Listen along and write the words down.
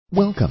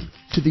Welcome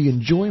to the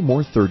Enjoy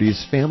More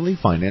 30s Family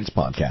Finance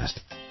Podcast,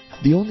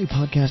 the only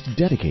podcast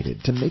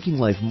dedicated to making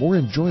life more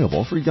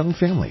enjoyable for young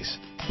families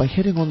by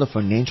hitting on the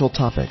financial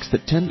topics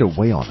that tend to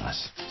weigh on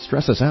us,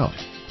 stress us out,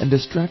 and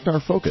distract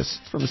our focus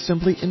from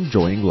simply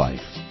enjoying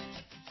life.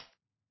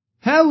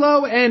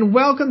 Hello and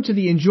welcome to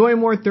the Enjoy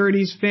More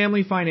 30s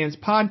Family Finance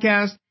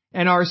Podcast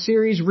and our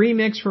series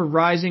Remix for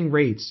Rising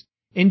Rates.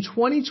 In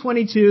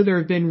 2022, there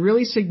have been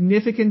really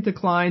significant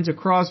declines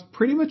across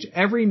pretty much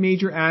every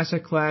major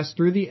asset class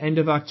through the end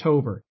of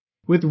October.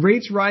 With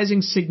rates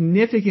rising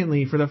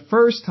significantly for the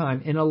first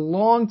time in a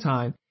long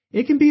time,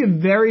 it can be a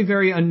very,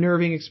 very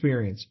unnerving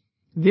experience.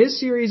 This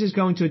series is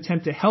going to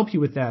attempt to help you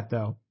with that,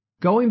 though,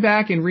 going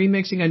back and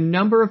remixing a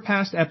number of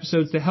past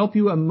episodes to help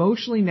you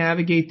emotionally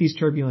navigate these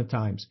turbulent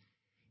times.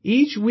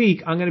 Each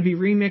week, I'm going to be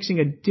remixing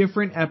a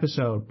different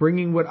episode,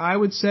 bringing what I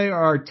would say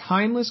are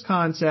timeless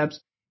concepts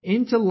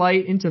into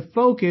light, into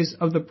focus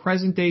of the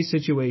present day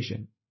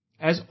situation.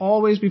 As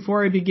always,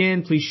 before I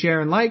begin, please share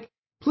and like.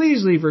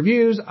 Please leave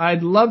reviews.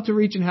 I'd love to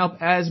reach and help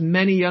as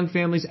many young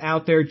families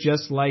out there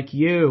just like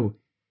you.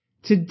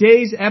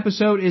 Today's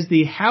episode is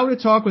the How to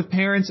Talk with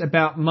Parents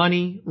About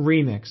Money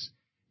remix.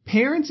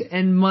 Parents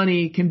and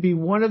money can be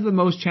one of the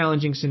most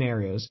challenging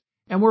scenarios,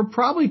 and we're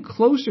probably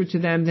closer to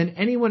them than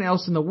anyone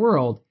else in the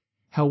world.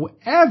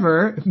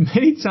 However,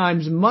 many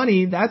times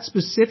money, that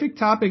specific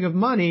topic of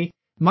money,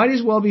 might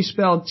as well be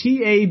spelled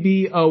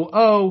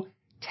T-A-B-O-O,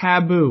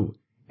 taboo.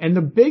 And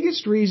the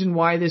biggest reason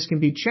why this can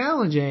be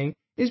challenging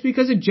is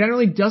because it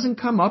generally doesn't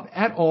come up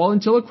at all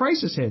until a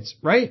crisis hits,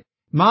 right?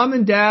 Mom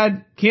and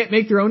dad can't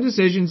make their own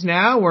decisions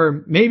now,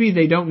 or maybe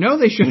they don't know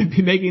they shouldn't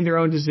be making their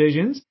own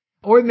decisions,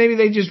 or maybe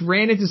they just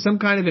ran into some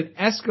kind of an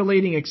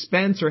escalating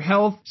expense or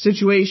health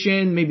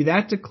situation, maybe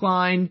that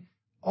declined.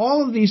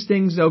 All of these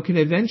things, though, can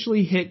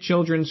eventually hit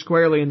children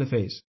squarely in the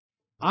face.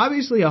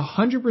 Obviously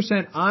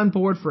 100% on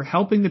board for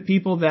helping the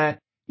people that,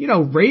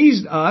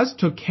 raised us,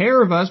 took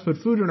care of us, put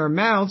food in our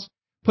mouths,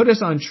 put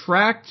us on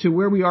track to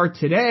where we are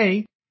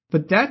today.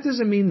 But that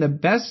doesn't mean the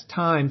best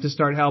time to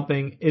start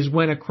helping is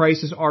when a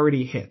crisis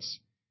already hits.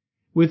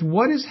 With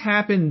what has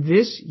happened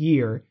this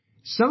year,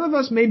 some of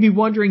us may be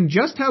wondering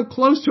just how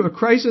close to a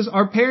crisis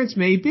our parents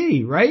may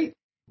be, right?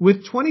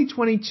 With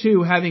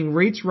 2022 having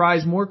rates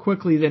rise more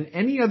quickly than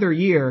any other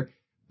year,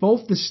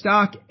 both the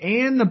stock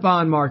and the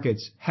bond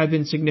markets have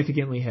been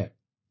significantly hit.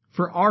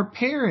 For our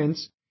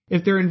parents,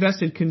 if they're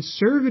invested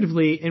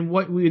conservatively in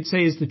what we would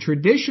say is the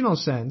traditional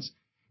sense,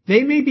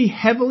 they may be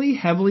heavily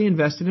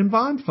invested in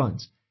bond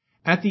funds.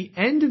 At the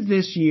end of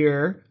this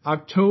year,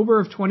 October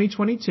of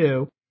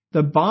 2022,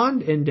 the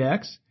bond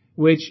index,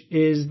 which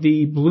is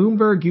the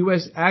Bloomberg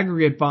U.S.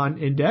 Aggregate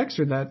Bond Index,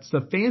 or that's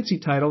the fancy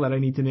title that I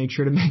need to make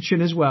sure to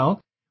mention as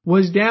well,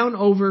 was down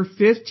over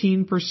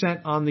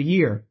 15% on the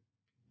year.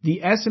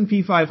 The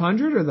S&P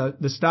 500, or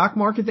the stock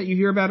market that you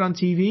hear about on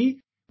TV,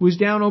 was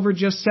down over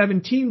just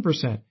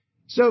 17%.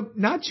 So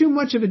not too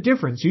much of a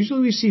difference.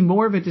 Usually we see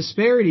more of a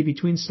disparity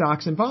between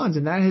stocks and bonds,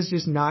 and that has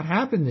just not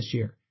happened this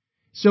year.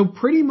 So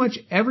pretty much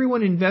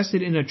everyone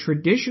invested in a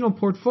traditional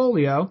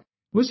portfolio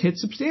was hit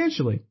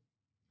substantially.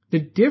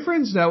 The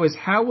difference, though, is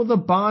how will the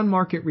bond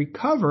market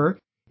recover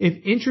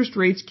if interest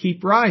rates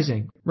keep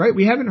rising, right?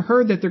 We haven't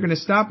heard that they're going to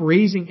stop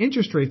raising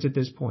interest rates at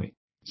this point.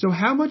 So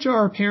how much are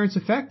our parents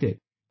affected?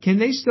 Can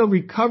they still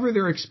recover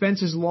their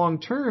expenses long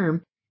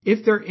term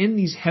if they're in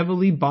these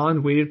heavily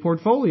bond-weighted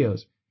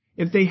portfolios?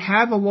 If they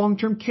have a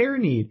long-term care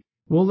need,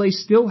 will they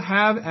still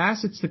have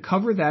assets to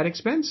cover that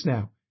expense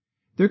now?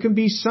 There can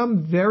be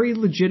some very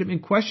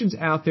legitimate questions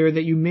out there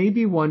that you may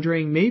be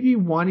wondering, maybe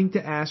wanting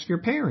to ask your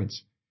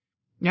parents.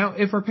 Now,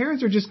 if our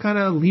parents are just kind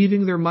of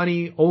leaving their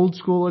money old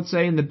school, let's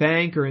say, in the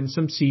bank or in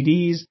some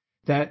CDs,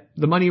 that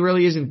the money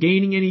really isn't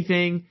gaining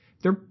anything,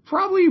 they're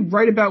probably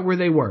right about where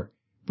they were.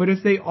 But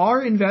if they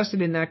are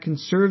invested in that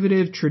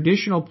conservative,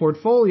 traditional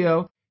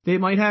portfolio, they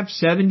might have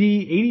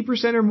 70,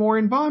 80% or more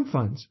in bond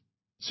funds.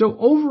 So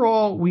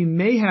overall, we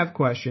may have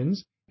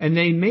questions, and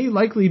they may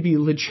likely be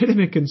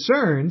legitimate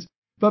concerns,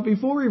 but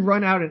before we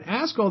run out and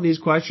ask all these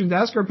questions,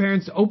 ask our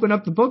parents to open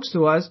up the books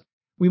to us,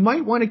 we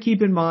might want to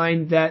keep in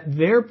mind that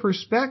their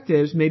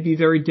perspectives may be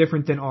very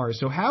different than ours.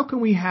 So how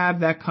can we have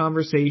that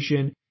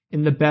conversation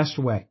in the best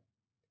way?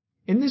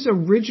 In this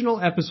original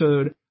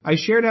episode, I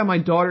shared how my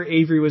daughter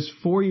Avery was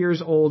 4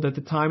 years old at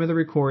the time of the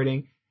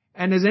recording,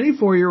 and as any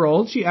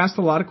 4-year-old, she asked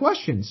a lot of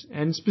questions,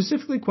 and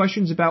specifically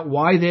questions about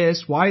why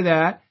this, why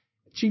that.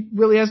 She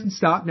really hasn't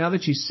stopped now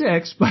that she's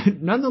 6,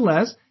 but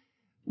nonetheless,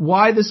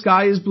 why the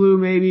sky is blue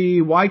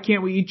maybe, why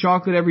can't we eat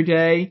chocolate every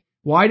day,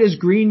 why does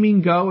green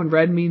mean go and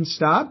red mean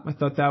stop? I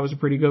thought that was a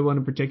pretty good one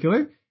in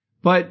particular.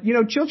 But,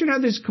 children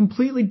have this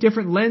completely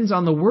different lens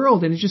on the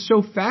world, and it's just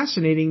so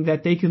fascinating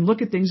that they can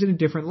look at things in a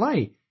different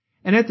light.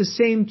 And at the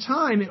same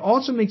time, it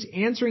also makes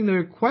answering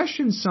their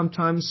questions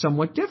sometimes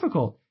somewhat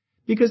difficult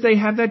because they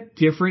have that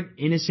different,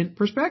 innocent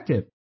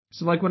perspective.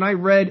 So like when I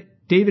read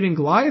David and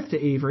Goliath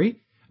to Avery,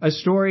 a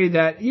story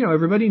that,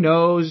 everybody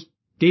knows,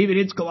 David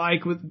hits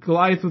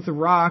Goliath with the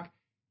rock,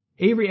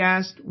 Avery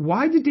asked,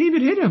 why did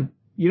David hit him?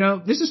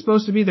 This is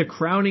supposed to be the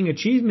crowning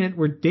achievement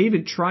where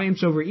David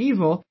triumphs over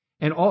evil,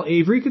 and all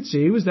Avery could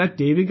see was that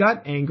David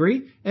got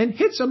angry and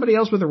hit somebody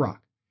else with a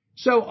rock.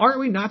 So aren't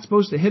we not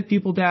supposed to hit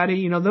people,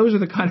 Daddy? Those are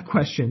the kind of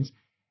questions.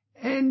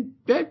 And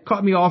that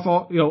caught me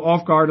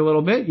off guard a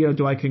little bit.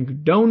 Do I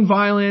condone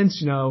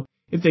violence?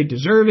 If they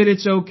deserve it,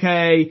 it's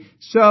okay.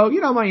 So,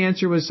 my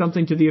answer was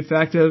something to the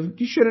effect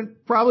of, you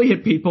shouldn't probably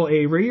hit people,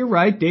 Avery. You're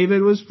right.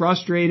 David was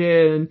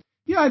frustrated, and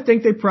I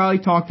think they probably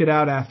talked it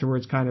out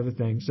afterwards, kind of a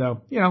thing.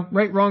 So,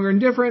 right, wrong, or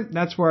indifferent,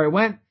 that's where I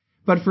went.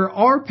 But for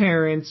our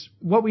parents,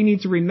 what we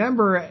need to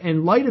remember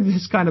in light of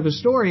this kind of a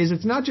story is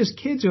it's not just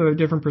kids who have a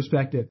different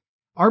perspective.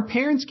 Our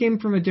parents came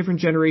from a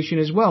different generation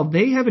as well.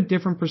 They have a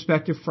different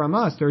perspective from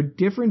us. They're a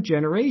different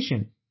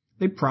generation.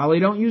 They probably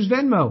don't use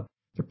Venmo.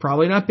 They're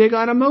probably not big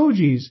on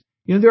emojis.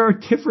 There are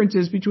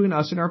differences between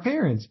us and our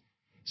parents.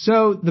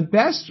 So the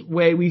best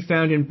way we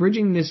found in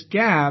bridging this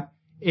gap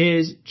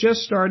is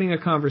just starting a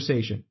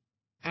conversation.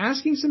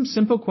 Asking some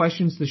simple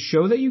questions to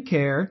show that you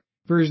care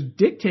versus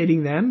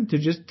dictating them to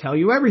just tell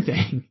you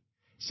everything.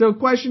 So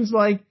questions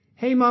like,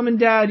 hey, Mom and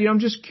Dad, I'm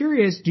just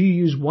curious, do you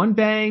use one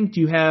bank?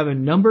 Do you have a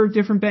number of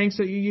different banks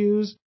that you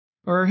use?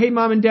 Or, hey,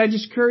 Mom and Dad,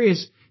 just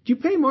curious, do you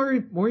pay more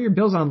of your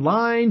bills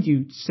online? Do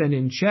you send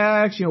in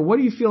checks? What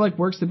do you feel like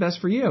works the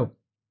best for you?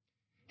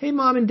 Hey,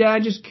 Mom and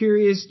Dad, just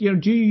curious, do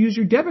you use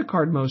your debit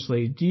card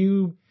mostly? Do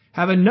you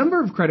have a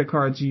number of credit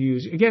cards you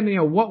use? Again,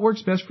 what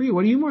works best for you?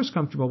 What are you most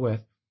comfortable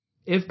with?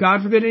 If,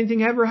 God forbid,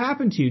 anything ever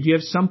happened to you, do you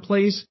have some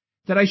place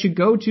that I should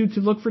go to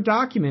look for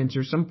documents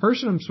or some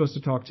person I'm supposed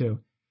to talk to?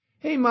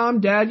 Hey, Mom,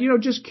 Dad,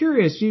 just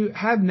curious, do you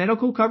have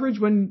medical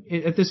coverage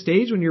at this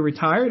stage when you're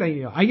retired?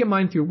 I get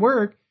mine through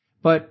work,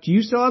 but do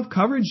you still have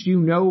coverage? Do you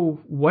know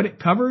what it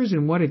covers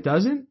and what it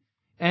doesn't?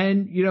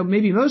 And,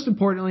 maybe most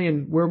importantly,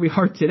 and where we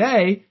are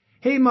today,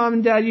 hey, Mom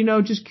and Dad,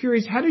 just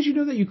curious, how did you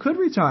know that you could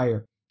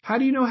retire? How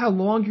do you know how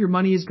long your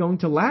money is going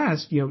to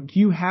last? Do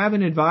you have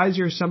an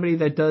advisor or somebody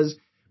that does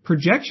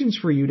projections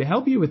for you to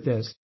help you with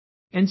this?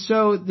 And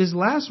so this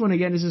last one,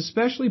 again, is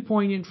especially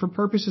poignant for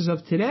purposes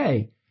of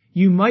today.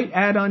 You might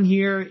add on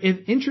here,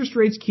 if interest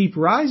rates keep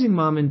rising,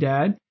 Mom and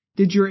Dad,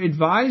 did you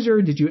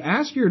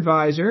ask your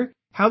advisor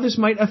how this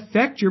might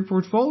affect your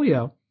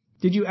portfolio?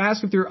 Did you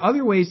ask if there are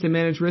other ways to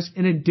manage risk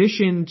in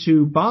addition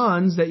to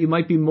bonds that you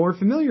might be more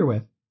familiar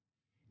with?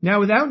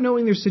 Now, without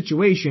knowing their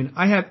situation,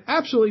 I have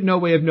absolutely no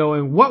way of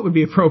knowing what would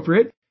be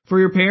appropriate for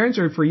your parents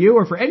or for you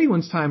or for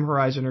anyone's time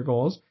horizon or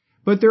goals,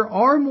 but there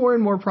are more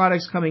and more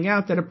products coming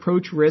out that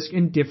approach risk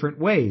in different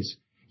ways.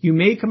 You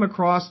may come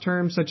across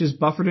terms such as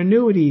buffered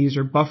annuities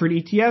or buffered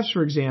ETFs,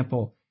 for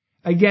example.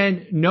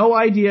 Again, no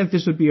idea if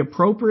this would be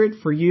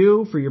appropriate for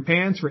you, for your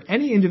parents, for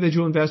any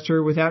individual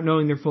investor without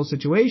knowing their full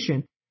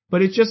situation,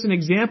 but it's just an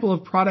example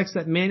of products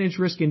that manage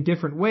risk in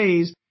different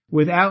ways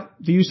without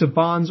the use of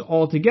bonds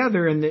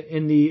altogether in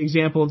the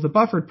example of the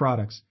buffered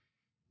products.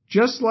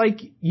 Just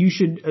like you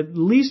should at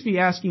least be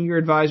asking your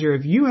advisor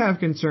if you have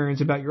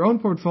concerns about your own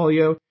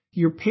portfolio,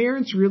 your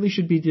parents really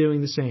should be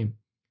doing the same.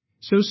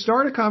 So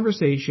start a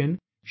conversation,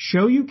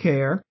 show you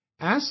care,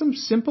 ask some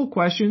simple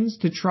questions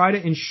to try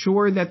to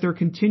ensure that their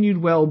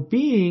continued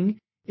well-being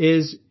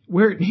is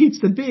where it needs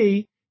to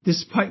be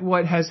despite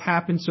what has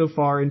happened so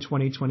far in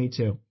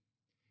 2022.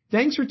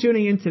 Thanks for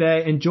tuning in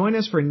today and join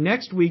us for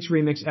next week's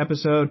Remix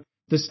episode,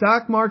 The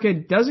Stock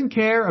Market Doesn't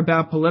Care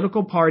About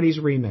Political Parties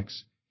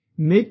Remix.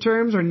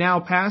 Midterms are now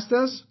past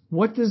us.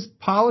 What does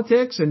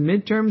politics and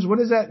midterms, what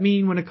does that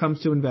mean when it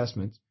comes to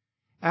investments?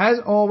 As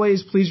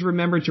always, please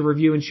remember to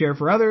review and share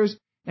for others.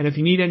 And if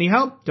you need any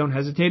help, don't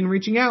hesitate in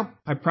reaching out.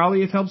 I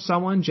probably have helped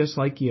someone just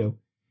like you.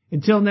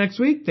 Until next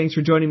week, thanks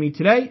for joining me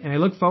today, and I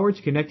look forward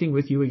to connecting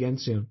with you again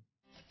soon.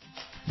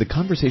 The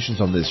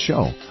conversations on this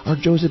show are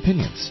Joe's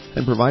opinions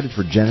and provided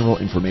for general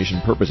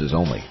information purposes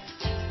only.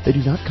 They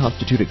do not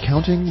constitute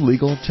accounting,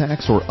 legal,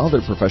 tax, or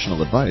other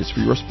professional advice for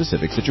your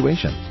specific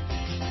situation.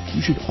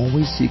 You should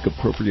always seek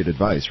appropriate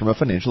advice from a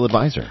financial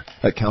advisor,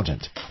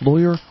 accountant,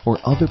 lawyer, or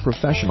other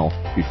professional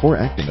before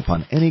acting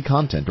upon any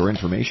content or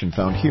information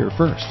found here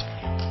first.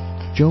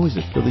 Joe is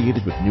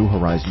affiliated with New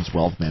Horizons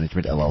Wealth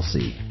Management,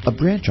 LLC, a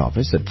branch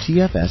office of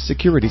TFS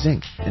Securities,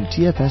 Inc., and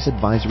TFS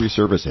Advisory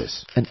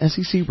Services, an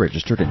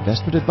SEC-registered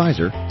investment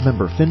advisor,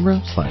 member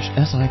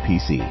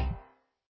FINRA/SIPC.